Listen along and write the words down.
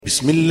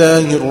بسم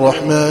الله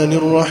الرحمن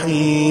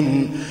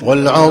الرحيم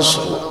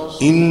والعصر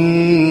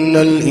إن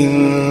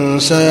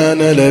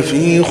الإنسان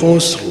لفي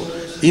خسر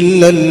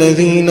إلا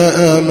الذين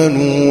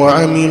آمنوا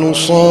وعملوا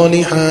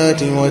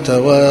الصالحات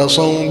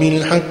وتواصوا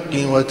بالحق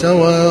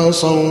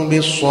وتواصوا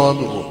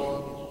بالصبر.